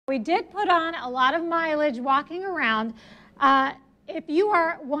We did put on a lot of mileage walking around. If you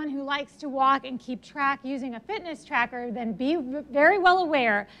are one who likes to walk and keep track using a fitness tracker, then be very well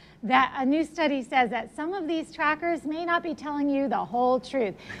aware that a new study says that some of these trackers may not be telling you the whole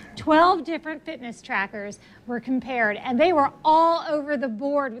truth. 12 different fitness trackers were compared, and they were all over the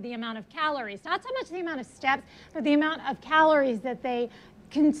board with the amount of calories. Not so much the amount of steps, but the amount of calories that they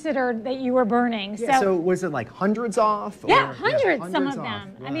considered that you were burning. Yeah, so was it like hundreds off? Yeah, or, hundreds, some of off.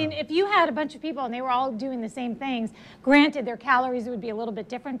 them. Wow. I mean, if you had a bunch of people and they were all doing the same things, granted their calories would be a little bit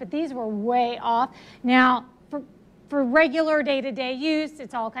different, but these were way off. Now, for regular day-to-day use,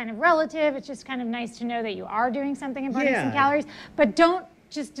 it's all kind of relative. It's just kind of nice to know that you are doing something and burning some calories, but don't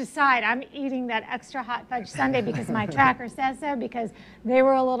just decide I'm eating that extra hot fudge sundae because my tracker says so, because they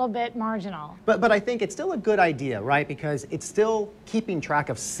were a little bit marginal. But I think it's still a good idea, right? Because it's still keeping track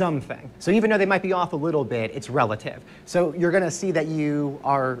of something. So even though they might be off a little bit, it's relative. So you're going to see that you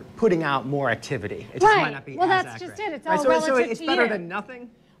are putting out more activity. It just might not be well, as that's accurate. just it. It's all relative so it's to better you. than nothing?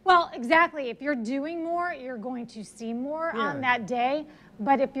 Well, exactly. If you're doing more, you're going to see more on that day.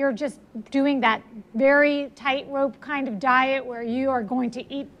 But if you're just doing that very tightrope kind of diet where you are going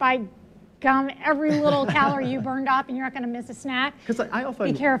to eat by gum every little calorie you burned off and you're not going to miss a snack, Because I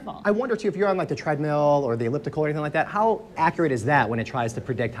often, be careful. I wonder too, if you're on like the treadmill or the elliptical or anything like that, how accurate is that when it tries to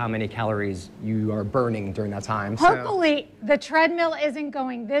predict how many calories you are burning during that time? Hopefully the treadmill isn't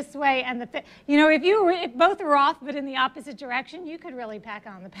going this way, and you know, if both are off but in the opposite direction, you could really pack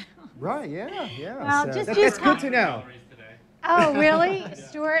on the pounds. Right, yeah. Well, So just that's use good to know. Oh, really?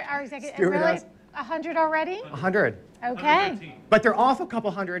 Stuart, our executive, Stuart really? has- 100 already? 100. Okay. But they're off a couple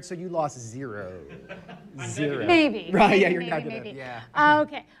hundred, so you lost 0. 0. Maybe. Right, yeah, maybe, you're maybe, negative. maybe. Yeah.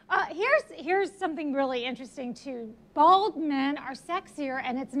 Okay. Here's something really interesting too. Bald men are sexier,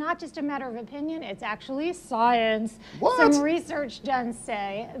 and it's not just a matter of opinion, it's actually science. What? Some research does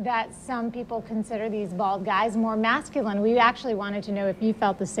say that some people consider these bald guys more masculine. We actually wanted to know if you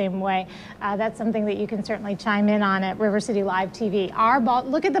felt the same way. That's something that you can certainly chime in on at River City Live TV.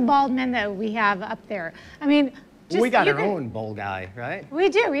 Look at the bald men that we have up there. I mean, We got our own bald guy, right? We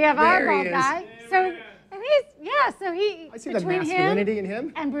do. We have our There he bald is. guy. So I see the between masculinity him in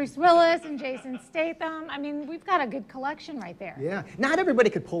him. and Bruce Willis and Jason Statham, I mean, we've got a good collection right there. Yeah. Not everybody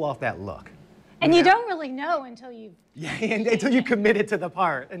could pull off that look. And you don't really know until you've... Yeah, until you committed to the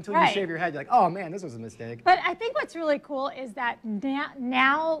part, until you Right. shave your head, you're like, oh man, this was a mistake. But I think what's really cool is that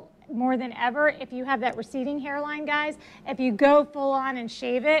now more than ever, if you have that receding hairline, guys, if you go full on and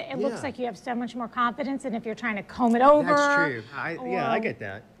shave it, it looks like you have so much more confidence than if you're trying to comb it over. That's true. I get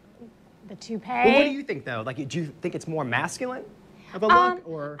that. The toupee. Well, what do you think though? Like, do you think it's more masculine of a look,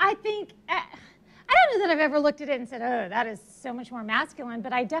 or? I think, I don't know that I've ever looked at it and said, oh, that is so much more masculine,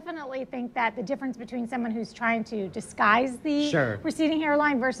 but I definitely think that the difference between someone who's trying to disguise the receding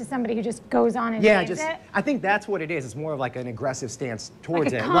hairline versus somebody who just goes on and shaves it. I think that's what it is. It's more of like an aggressive stance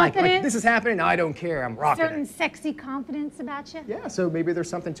towards it. Like this is happening, I don't care, I'm rocking certain it. sexy confidence about you. Yeah, so maybe there's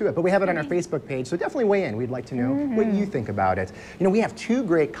something to it. But we have it on our Facebook page, so definitely weigh in. We'd like to know what you think about it. You know, we have 2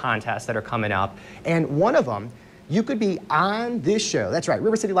 great contests that are coming up, and one of them, you could be on this show. That's right,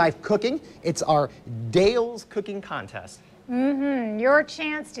 River City Live Cooking. It's our Dale's Cooking Contest. Your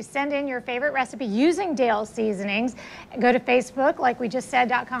chance to send in your favorite recipe using Dale's seasonings. Go to Facebook, like we just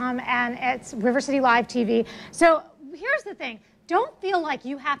said.com, and it's River City Live TV. So here's the thing. Don't feel like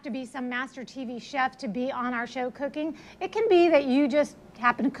you have to be some master TV chef to be on our show cooking. It can be that you just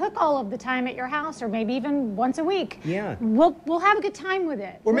happen to cook all of the time at your house, or maybe even once a week. Yeah. We'll have a good time with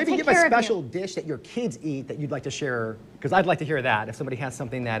it. Or maybe you have a special dish that your kids eat that you'd like to share, because I'd like to hear that if somebody has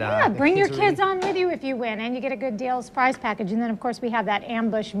something that yeah, bring your kids on with you if you win, and you get a good Dale's prize package. And then of course we have that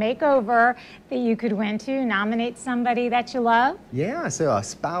ambush makeover that you could win too. Nominate somebody that you love. Yeah, so a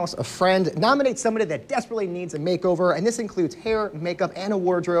spouse, a friend, nominate somebody that desperately needs a makeover, and this includes hair, makeup, and a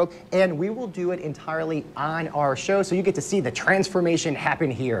wardrobe, and we will do it entirely on our show, so you get to see the transformation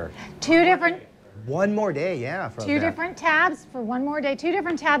happen here. 2 different... One more day, yeah. Two different tabs for one more day. 2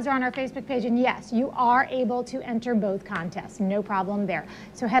 different tabs are on our Facebook page, and yes, you are able to enter both contests. No problem there.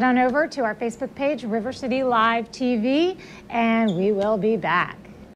 So head on over to our Facebook page, River City Live TV, and we will be back.